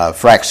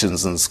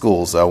fractions in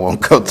school, so I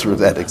won't go through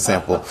that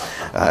example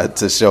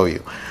to show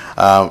you.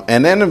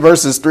 And then in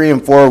verses 3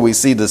 and 4, we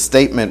see the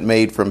statement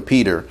made from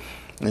Peter.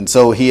 And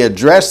so he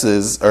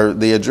addresses, or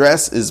the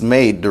address is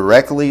made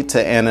directly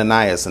to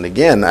Ananias. And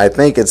again, I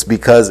think it's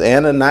because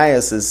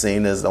Ananias is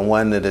seen as the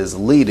one that is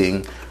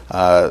leading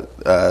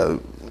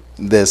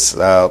this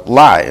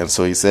lie. And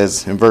so he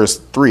says in verse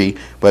 3,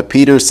 but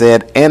Peter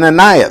said,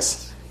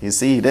 Ananias. You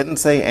see, he didn't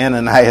say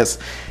Ananias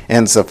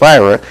and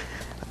Sapphira.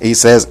 He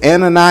says,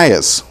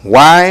 Ananias,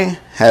 why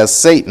has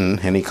Satan,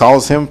 and he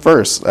calls him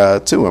first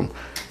to him,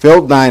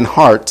 filled thine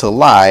heart to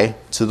lie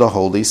to the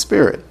Holy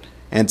Spirit,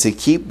 and to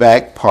keep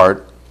back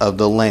part of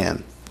the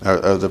land,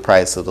 or the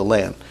price of the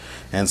land?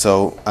 And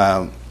so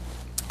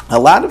a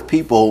lot of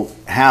people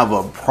have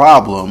a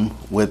problem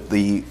with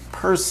the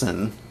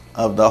person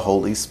of the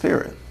Holy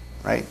Spirit,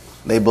 right?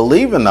 They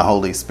believe in the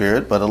Holy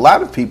Spirit, but a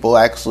lot of people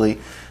actually,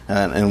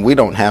 and we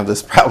don't have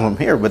this problem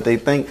here, but they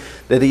think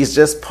that he's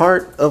just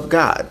part of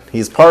God.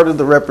 He's part of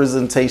the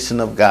representation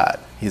of God.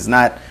 He's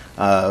not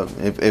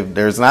If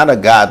there's not a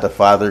God the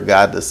Father,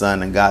 God the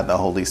Son, and God the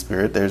Holy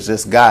Spirit, there's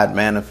just God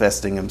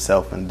manifesting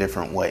himself in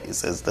different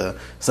ways, as the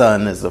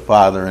Son, as the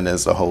Father, and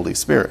as the Holy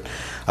Spirit.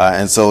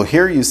 And so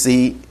here you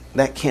see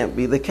that can't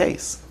be the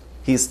case.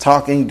 He's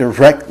talking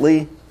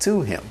directly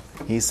to him.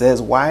 He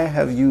says, why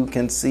have you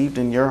conceived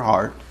in your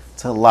heart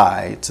to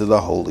lie to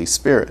the Holy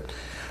Spirit?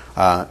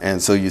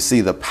 And so you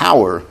see the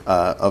power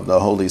of the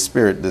Holy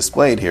Spirit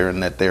displayed here,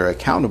 and that they're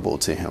accountable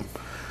to him.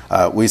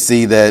 We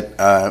see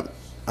that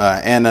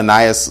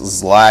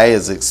Ananias' lie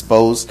is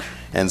exposed,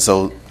 and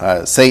so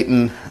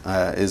Satan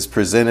is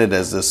presented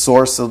as the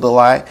source of the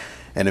lie.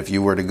 And if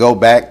you were to go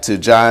back to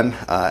John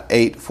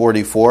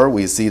 8:44,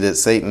 we see that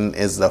Satan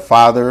is the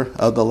father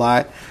of the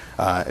lie.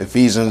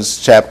 Ephesians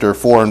chapter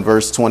 4 and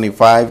verse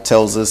 25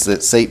 tells us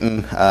that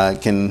Satan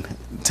can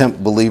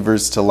tempt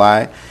believers to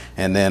lie.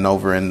 And then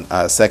over in 2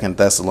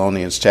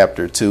 Thessalonians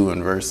chapter 2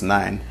 and verse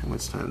 9. How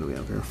much time do we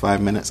have here?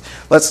 5 minutes.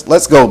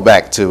 Let's go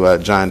back to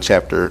John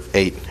chapter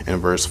 8 and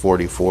verse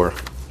 44.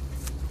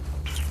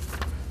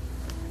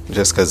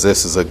 Just because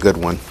this is a good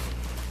one.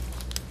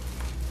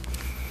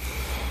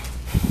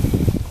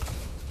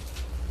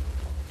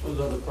 Those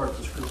other parts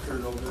of scripture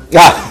no good.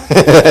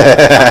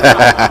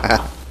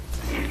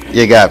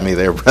 You got me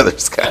there, Brother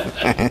Scott.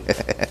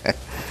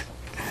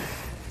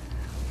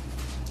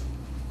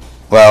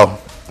 Well,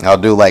 I'll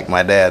do like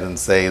my dad and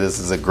say this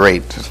is a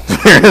great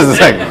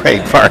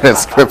part of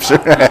scripture.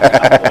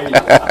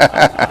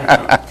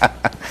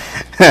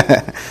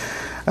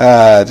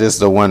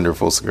 Just a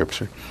wonderful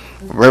scripture.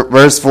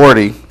 Verse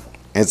 40,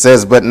 it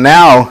says, but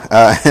now,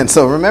 and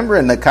so remember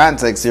in the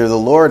context here, the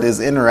Lord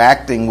is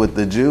interacting with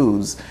the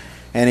Jews,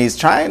 and he's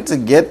trying to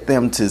get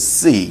them to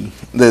see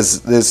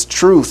this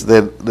truth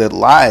that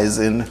lies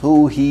in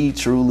who he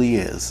truly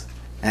is.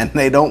 And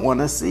they don't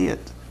want to see it,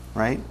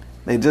 right?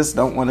 They just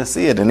don't want to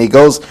see it. And he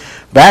goes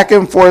back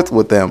and forth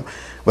with them.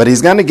 But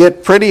he's going to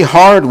get pretty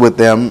hard with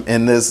them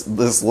in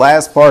this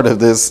last part of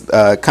this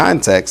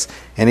context.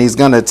 And he's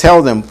going to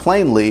tell them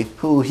plainly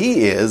who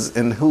he is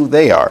and who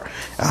they are.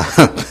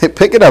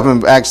 Pick it up in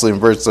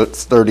verse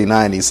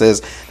 39. He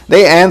says,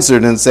 they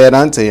answered and said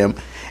unto him,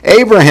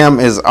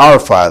 Abraham is our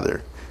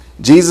father.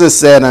 Jesus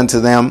said unto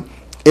them,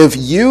 if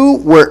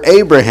you were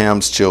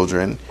Abraham's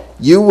children,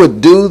 you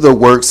would do the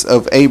works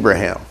of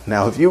Abraham.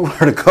 Now, if you were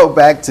to go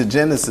back to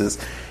Genesis,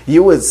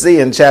 you would see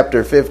in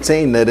chapter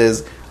 15 that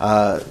is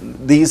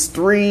these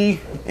three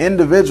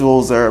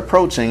individuals are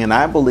approaching, and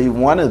I believe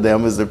one of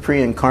them is the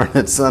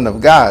pre-incarnate Son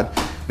of God,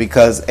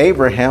 because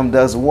Abraham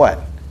does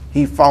what?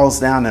 He falls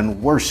down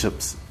and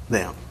worships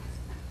them.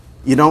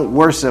 You don't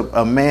worship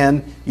a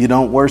man, you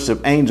don't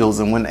worship angels,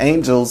 and when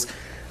angels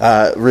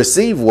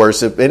receive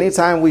worship,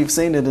 anytime we've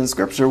seen it in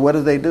Scripture, what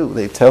do?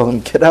 They tell them,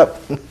 get up.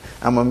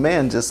 I'm a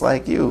man just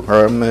like you,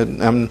 or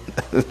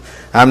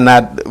I'm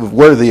not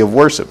worthy of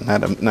worship,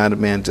 not a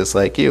man just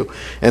like you.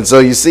 And so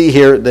you see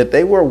here that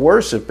they were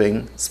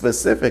worshiping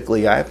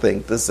specifically, I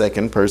think, the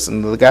second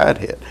person of the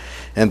Godhead.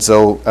 And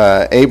so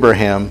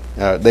Abraham,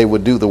 they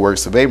would do the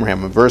works of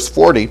Abraham. In verse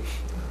 40,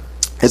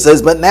 it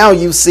says, but now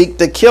you seek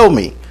to kill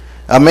me,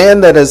 a man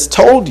that has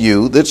told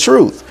you the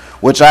truth,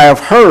 which I have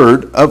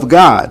heard of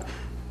God.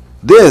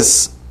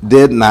 This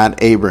did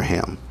not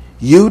Abraham.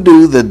 You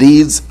do the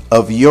deeds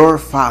of your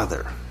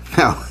father.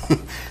 Now,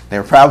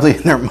 they're probably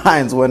in their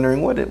minds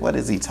wondering, what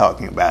is he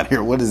talking about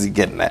here? What is he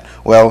getting at?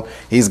 Well,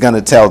 he's going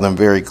to tell them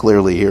very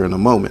clearly here in a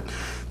moment.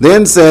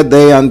 Then said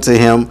they unto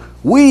him,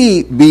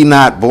 we be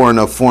not born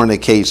of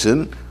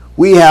fornication.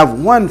 We have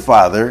one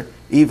Father,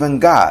 even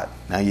God.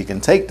 Now, you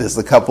can take this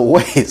a couple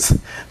ways.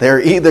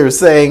 They're either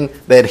saying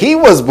that he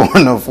was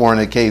born of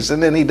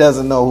fornication and he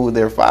doesn't know who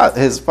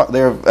his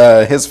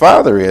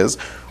father is,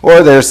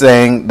 or they're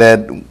saying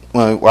that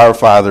our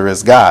Father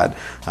is God.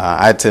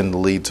 I tend to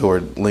lean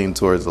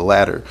towards the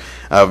latter.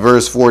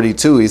 Verse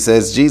 42, he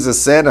says, Jesus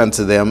said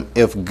unto them,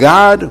 if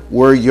God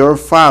were your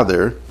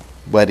Father,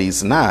 but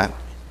he's not,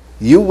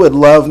 you would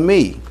love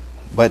me,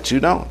 but you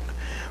don't.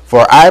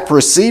 For I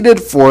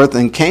proceeded forth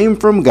and came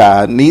from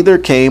God, neither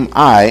came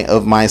I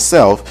of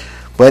myself,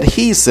 but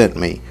he sent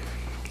me.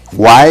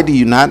 Why do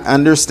you not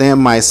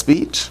understand my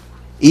speech?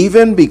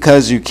 Even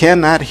because you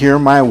cannot hear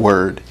my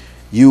word.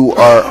 You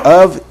are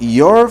of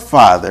your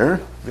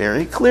father,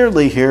 very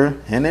clearly here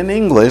and in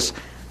English,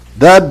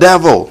 the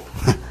devil.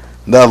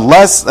 The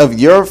lusts of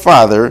your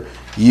father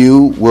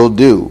you will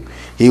do.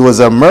 He was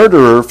a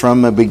murderer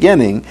from the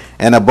beginning,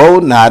 and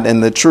abode not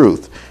in the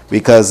truth,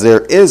 because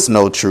there is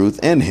no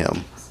truth in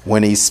him.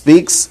 When he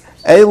speaks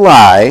a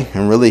lie,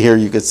 and really here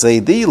you could say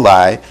the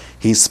lie,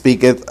 he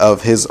speaketh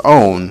of his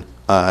own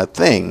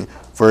thing,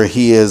 for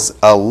he is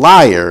a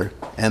liar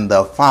and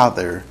the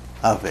father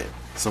of it.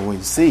 So we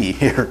see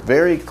here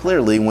very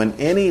clearly when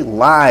any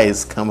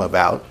lies come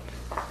about,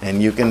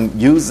 and you can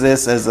use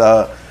this as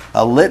a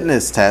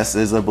litmus test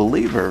as a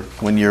believer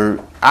when you're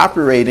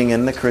operating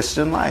in the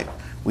Christian life.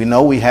 We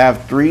know we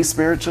have three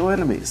spiritual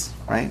enemies,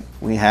 right?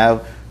 We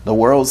have the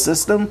world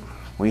system,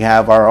 we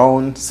have our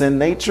own sin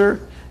nature,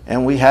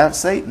 and we have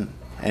Satan.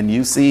 And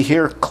you see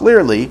here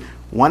clearly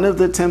one of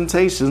the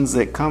temptations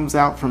that comes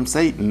out from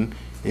Satan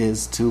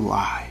is to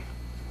lie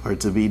or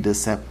to be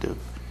deceptive.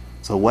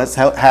 So what's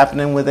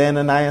happening with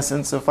Ananias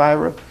and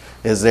Sapphira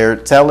is they're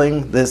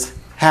telling this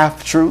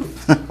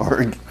half-truth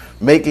or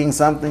making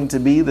something to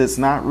be that's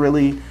not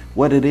really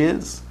what it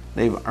is.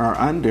 They are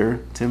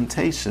under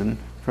temptation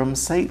from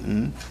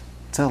Satan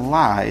to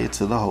lie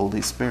to the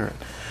Holy Spirit.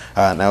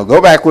 Now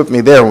go back with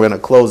me there. We're going to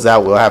close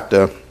out. We'll have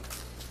to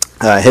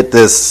hit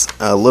this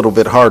a little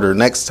bit harder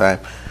next time.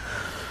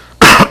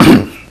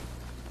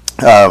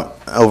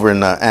 Over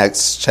in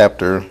Acts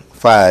chapter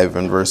 5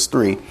 and verse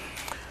 3.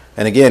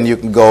 And again, you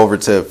can go over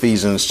to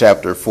Ephesians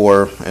chapter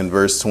 4 and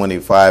verse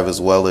 25,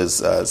 as well as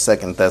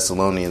 2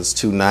 Thessalonians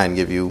 2:9,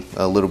 give you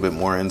a little bit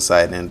more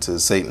insight into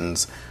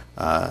Satan's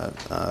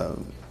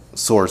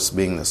source,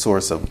 being the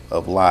source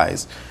of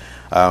lies.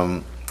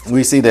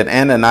 We see that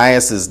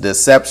Ananias'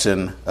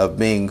 deception of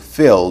being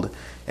filled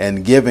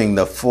and giving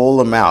the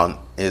full amount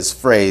is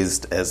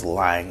phrased as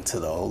lying to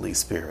the Holy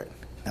Spirit.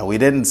 Now, we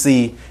didn't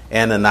see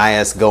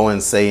Ananias go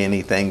and say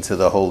anything to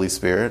the Holy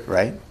Spirit,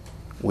 right?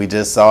 We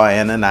just saw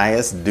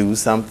Ananias do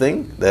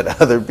something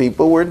that other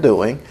people were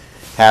doing,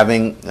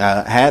 having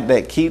had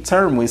that key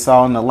term we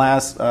saw in the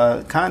last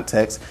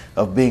context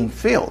of being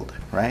filled,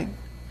 right?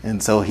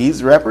 And so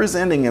he's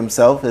representing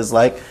himself as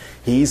like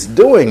he's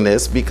doing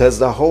this because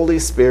the Holy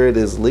Spirit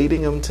is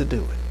leading him to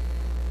do it.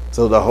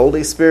 So the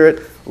Holy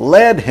Spirit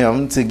led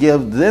him to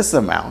give this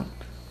amount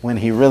when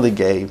he really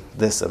gave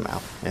this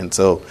amount. And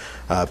so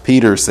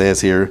Peter says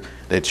here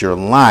that you're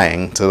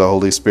lying to the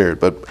Holy Spirit.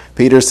 But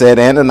Peter said,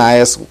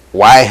 Ananias,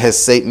 why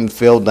has Satan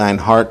filled thine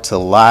heart to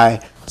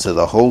lie to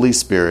the Holy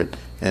Spirit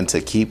and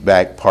to keep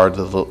back part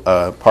of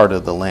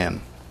the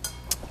land?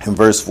 In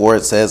verse 4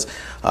 it says,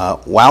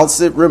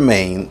 whilst it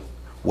remained,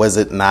 was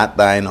it not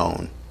thine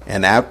own?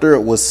 And after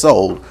it was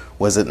sold,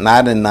 was it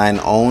not in thine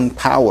own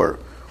power?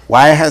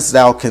 Why hast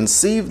thou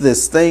conceived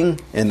this thing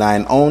in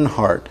thine own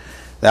heart?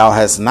 Thou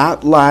hast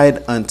not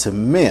lied unto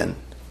men,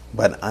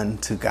 but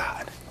unto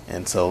God.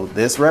 And so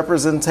this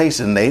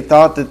representation, they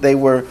thought that they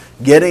were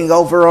getting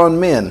over on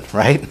men,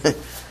 right?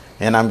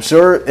 And I'm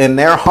sure in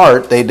their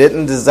heart, they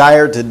didn't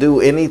desire to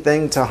do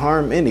anything to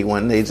harm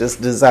anyone. They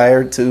just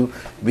desired to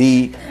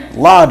be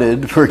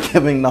lauded for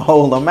giving the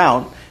whole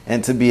amount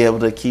and to be able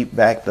to keep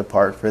back the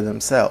part for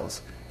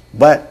themselves.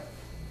 But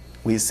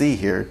we see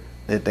here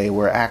that they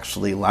were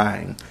actually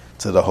lying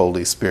to the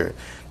Holy Spirit.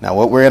 Now,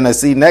 what we're going to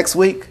see next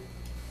week,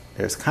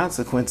 there's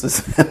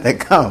consequences that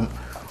come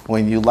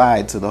when you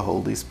lie to the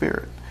Holy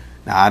Spirit.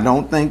 Now, I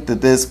don't think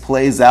that this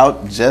plays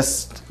out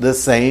just the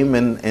same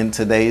in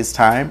today's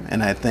time.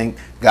 And I think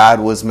God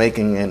was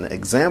making an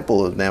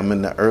example of them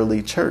in the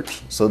early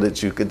church so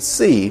that you could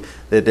see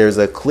that there's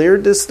a clear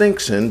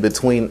distinction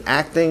between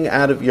acting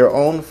out of your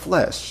own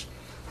flesh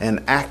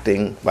and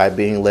acting by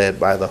being led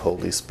by the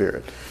Holy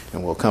Spirit.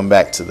 And we'll come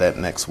back to that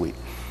next week.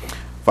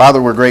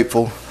 Father, we're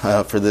grateful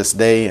for this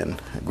day and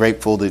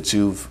grateful that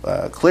you've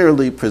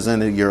clearly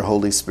presented your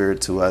Holy Spirit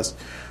to us,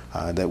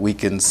 that we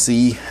can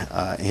see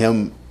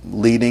him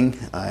leading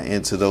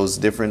into those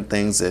different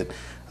things that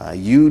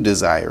you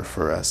desire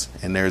for us.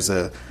 And there's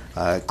a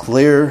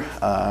clear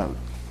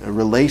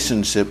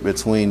relationship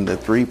between the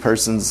three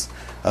persons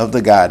of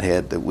the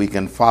Godhead that we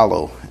can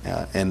follow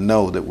and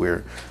know that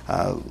we're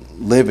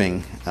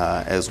living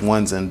as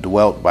ones and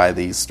dwelt by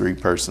these three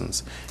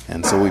persons.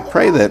 And so we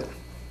pray that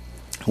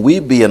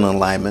we be in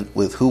alignment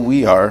with who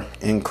we are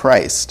in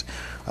Christ.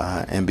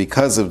 And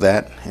because of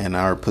that and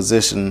our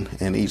position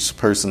in each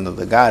person of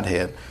the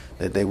Godhead,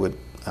 that they would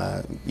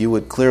you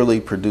would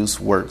clearly produce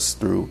works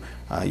through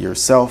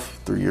yourself,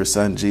 through your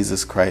Son,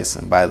 Jesus Christ,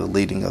 and by the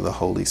leading of the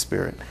Holy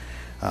Spirit.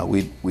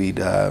 We'd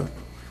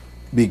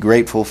be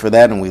grateful for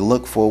that, and we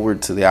look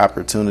forward to the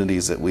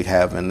opportunities that we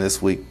have in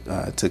this week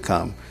to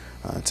come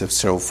to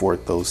show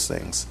forth those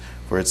things.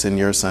 For it's in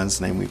your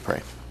Son's name we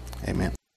pray. Amen.